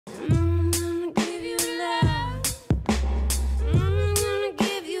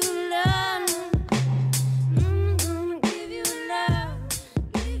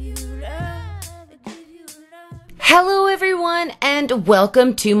and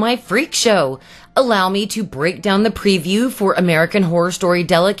welcome to my freak show. Allow me to break down the preview for American Horror Story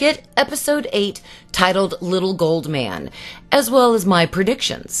Delicate, Episode 8, titled Little Gold Man, as well as my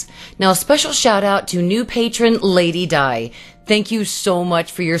predictions. Now, a special shout out to new patron Lady Di. Thank you so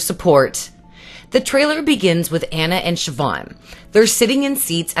much for your support. The trailer begins with Anna and Siobhan. They're sitting in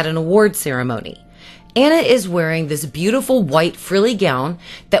seats at an award ceremony. Anna is wearing this beautiful white frilly gown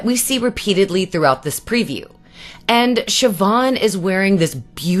that we see repeatedly throughout this preview. And Siobhan is wearing this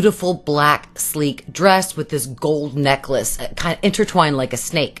beautiful black sleek dress with this gold necklace kind of intertwined like a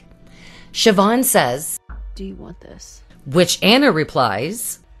snake. Siobhan says, "Do you want this?" Which Anna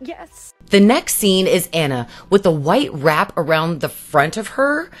replies, "Yes." The next scene is Anna with a white wrap around the front of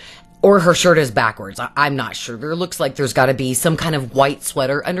her, or her shirt is backwards. I'm not sure. There looks like there's got to be some kind of white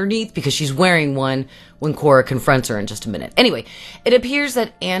sweater underneath because she's wearing one when Cora confronts her in just a minute. Anyway, it appears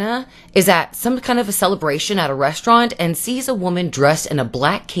that Anna is at some kind of a celebration at a restaurant and sees a woman dressed in a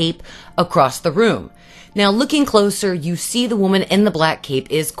black cape across the room. Now, looking closer, you see the woman in the black cape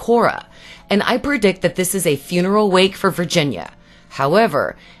is Cora, and I predict that this is a funeral wake for Virginia.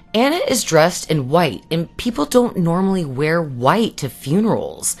 However, Anna is dressed in white, and people don't normally wear white to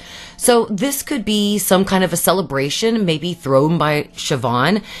funerals. So this could be some kind of a celebration, maybe thrown by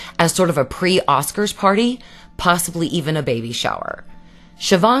Siobhan as sort of a pre-Oscars party, possibly even a baby shower.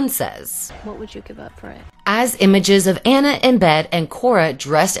 Siobhan says, "What would you give up for it?" As images of Anna in bed and Cora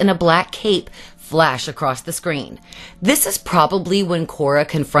dressed in a black cape flash across the screen. This is probably when Cora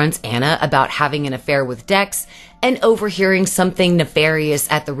confronts Anna about having an affair with Dex and overhearing something nefarious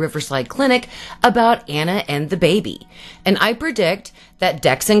at the Riverside Clinic about Anna and the baby. And I predict that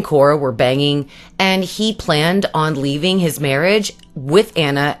Dex and Cora were banging and he planned on leaving his marriage with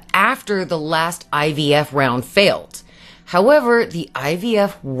Anna after the last IVF round failed. However, the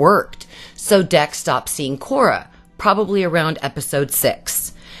IVF worked, so Dex stopped seeing Cora, probably around episode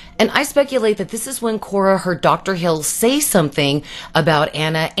 6. And I speculate that this is when Cora heard Dr. Hill say something about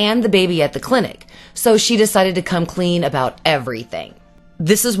Anna and the baby at the clinic. So she decided to come clean about everything.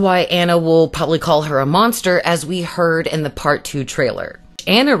 This is why Anna will probably call her a monster, as we heard in the part 2 trailer.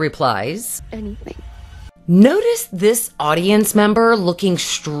 Anna replies, "Anything." Notice this audience member looking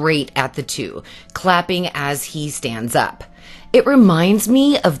straight at the two, clapping as he stands up. It reminds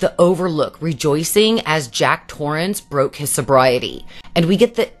me of The Overlook rejoicing as Jack Torrance broke his sobriety. And we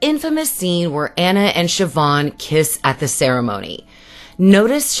get the infamous scene where Anna and Siobhan kiss at the ceremony.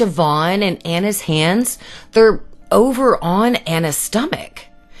 Notice Siobhan and Anna's hands, they're over on Anna's stomach.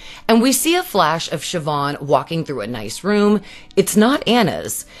 And we see a flash of Siobhan walking through a nice room. It's not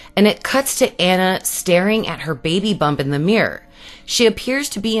Anna's. And it cuts to Anna staring at her baby bump in the mirror. She appears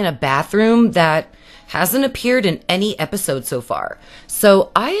to be in a bathroom that hasn't appeared in any episode so far.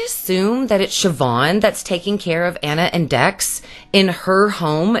 So I assume that it's Siobhan that's taking care of Anna and Dex in her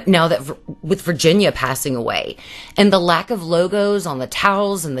home now that with Virginia passing away. And the lack of logos on the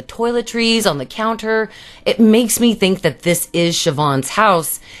towels and the toiletries on the counter, it makes me think that this is Siobhan's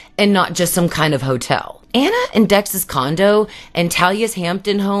house and not just some kind of hotel. Anna and Dex's condo and Talia's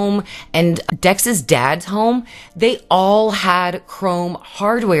Hampton home and Dex's dad's home, they all had chrome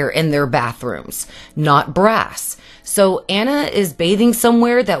hardware in their bathrooms, not brass. So Anna is bathing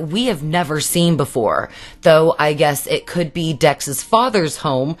somewhere that we have never seen before, though I guess it could be Dex's father's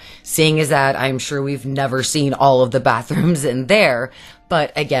home, seeing as that I'm sure we've never seen all of the bathrooms in there.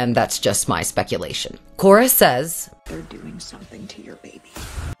 But again, that's just my speculation. Cora says, "They're doing something to your baby."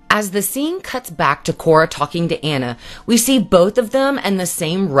 As the scene cuts back to Cora talking to Anna, we see both of them in the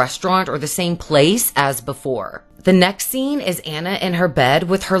same restaurant or the same place as before. The next scene is Anna in her bed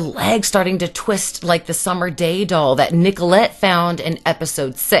with her legs starting to twist like the Summer Day doll that Nicolette found in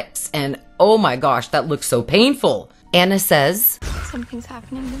episode 6. And oh my gosh, that looks so painful. Anna says, "Something's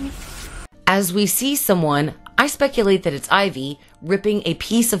happening to me." As we see someone, I speculate that it's Ivy, ripping a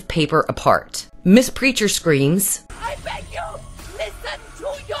piece of paper apart. Miss Preacher screams, "I beg you, listen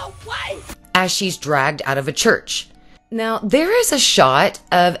to your wife!" as she's dragged out of a church. Now, there is a shot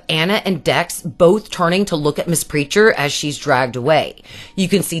of Anna and Dex both turning to look at Miss Preacher as she's dragged away. You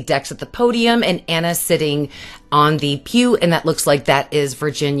can see Dex at the podium and Anna sitting on the pew, and that looks like that is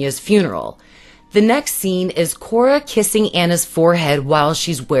Virginia's funeral. The next scene is Cora kissing Anna's forehead while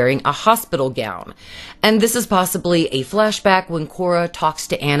she's wearing a hospital gown. And this is possibly a flashback when Cora talks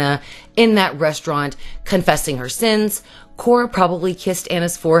to Anna in that restaurant, confessing her sins. Cora probably kissed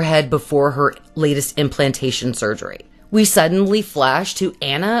Anna's forehead before her latest implantation surgery. We suddenly flash to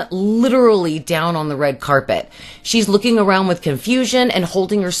Anna literally down on the red carpet. She's looking around with confusion and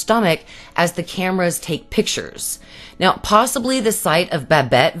holding her stomach as the cameras take pictures. Now, possibly the sight of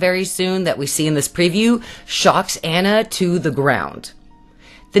Babette very soon that we see in this preview shocks Anna to the ground.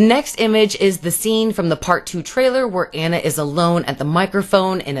 The next image is the scene from the Part 2 trailer where Anna is alone at the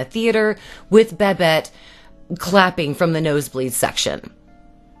microphone in a theater with Babette clapping from the nosebleed section.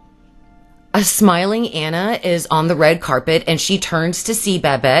 A smiling Anna is on the red carpet and she turns to see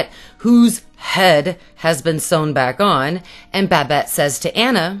Babette, whose head has been sewn back on, and Babette says to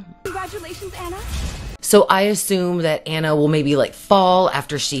Anna, Congratulations, Anna. so I assume that Anna will maybe like fall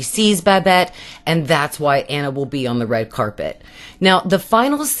after she sees Babette, and that's why Anna will be on the red carpet. Now, the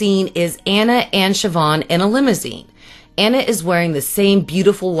final scene is Anna and Siobhan in a limousine. Anna is wearing the same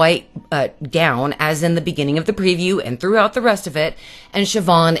beautiful white gown as in the beginning of the preview and throughout the rest of it, and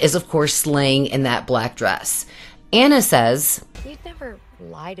Siobhan is, of course, slaying in that black dress. Anna says, You'd never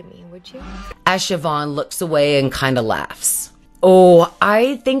lie to me, would you? as Siobhan looks away and kind of laughs. Oh,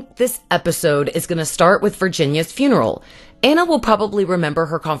 I think this episode is going to start with Virginia's funeral. Anna will probably remember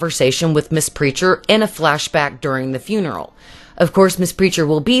her conversation with Miss Preacher in a flashback during the funeral. Of course, Miss Preacher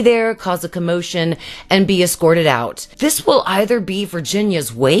will be there, cause a commotion, and be escorted out. This will either be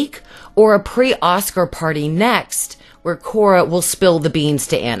Virginia's wake or a pre-Oscar party next, where Cora will spill the beans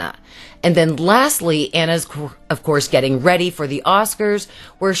to Anna. And then lastly, Anna's, of course, getting ready for the Oscars,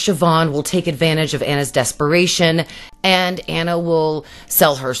 where Siobhan will take advantage of Anna's desperation, and Anna will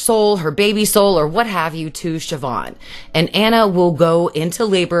sell her soul, her baby soul, or what have you, to Siobhan. And Anna will go into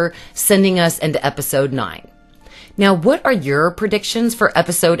labor, sending us into episode 9. Now, what are your predictions for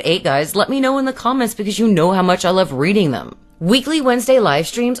episode 8, guys? Let me know in the comments because you know how much I love reading them. Weekly Wednesday live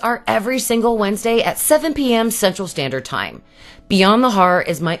streams are every single Wednesday at 7 p.m. Central Standard Time. Beyond the Horror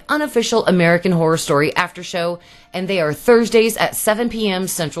is my unofficial American Horror Story after show, and they are Thursdays at 7 p.m.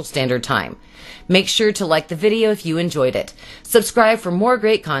 Central Standard Time. Make sure to like the video if you enjoyed it. Subscribe for more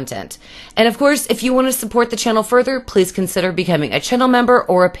great content. And of course, if you want to support the channel further, please consider becoming a channel member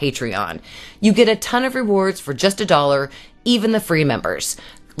or a Patreon. You get a ton of rewards for just $1, even the free members.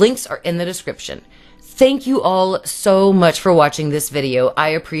 Links are in the description. Thank you all so much for watching this video. I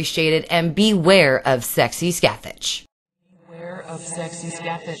appreciate it, and beware of sexy Scathach. Beware of sexy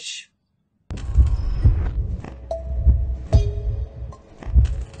Scathach.